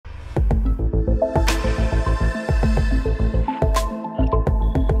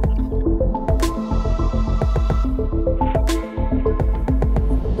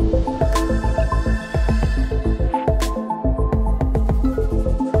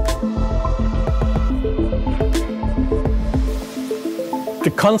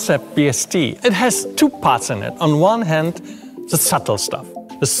the Concept BST, it has two parts in it. On one hand, the subtle stuff.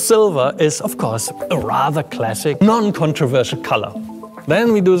 The silver is, of course, a rather classic, non-controversial color.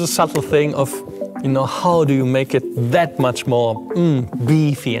 Then we do the subtle thing of, how do you make it that much more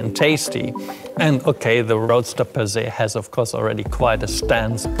beefy and tasty? And okay, the Roadster per se has, of course, already quite a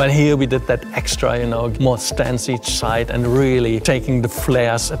stance. But here we did that extra, more stance each side and really taking the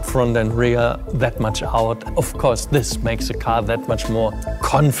flares at front and rear that much out. Of course, this makes the car that much more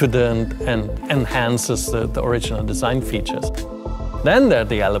confident and enhances the original design features. Then there are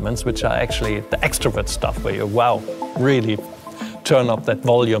the elements which are actually the extrovert stuff where you, wow, really turn up that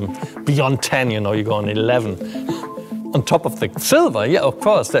volume beyond 10, you go on 11. On top of the silver, yeah, of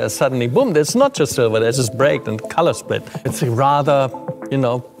course, there's suddenly, boom, there's not just silver, there's this break and color split. It's a rather,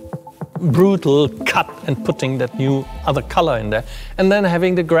 brutal cut and putting that new other color in there. And then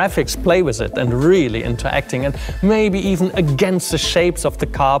having the graphics play with it and really interacting and maybe even against the shapes of the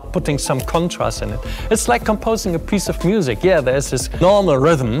car, putting some contrast in it. It's like composing a piece of music. Yeah, there's this normal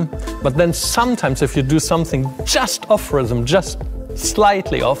rhythm, but then sometimes if you do something just off rhythm, just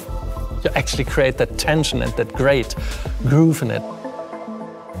slightly off, you actually create that tension and that great groove in it.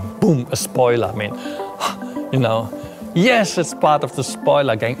 Boom, a spoiler, yes, it's part of the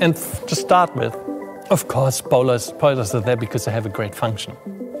spoiler gang. And to start with, of course, spoilers are there because they have a great function.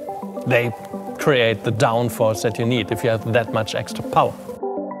 They create the downforce that you need if you have that much extra power.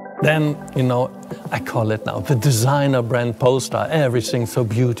 Then, I call it now the designer brand Polestar. Everything's so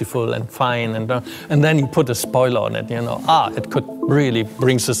beautiful and fine. And then you put a spoiler on it, it could really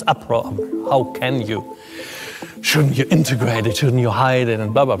bring this uproar. How can you? Shouldn't you integrate it? Shouldn't you hide it?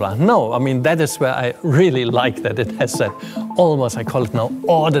 And blah, blah, blah. No, that is where I really like that it has that almost, I call it now,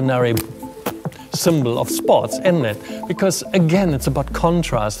 ordinary symbol of sports in it. Because again, it's about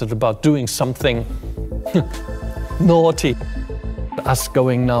contrast. It's about doing something naughty. Us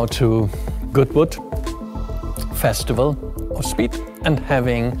going now to Goodwood Festival of Speed and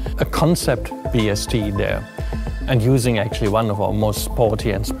having a Concept BST there and using actually one of our most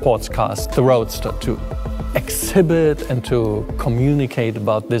sporty and sports cars, the Roadster, to exhibit and to communicate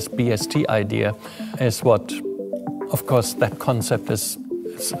about this BST idea is what, of course, that concept is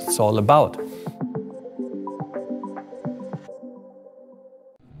it's all about.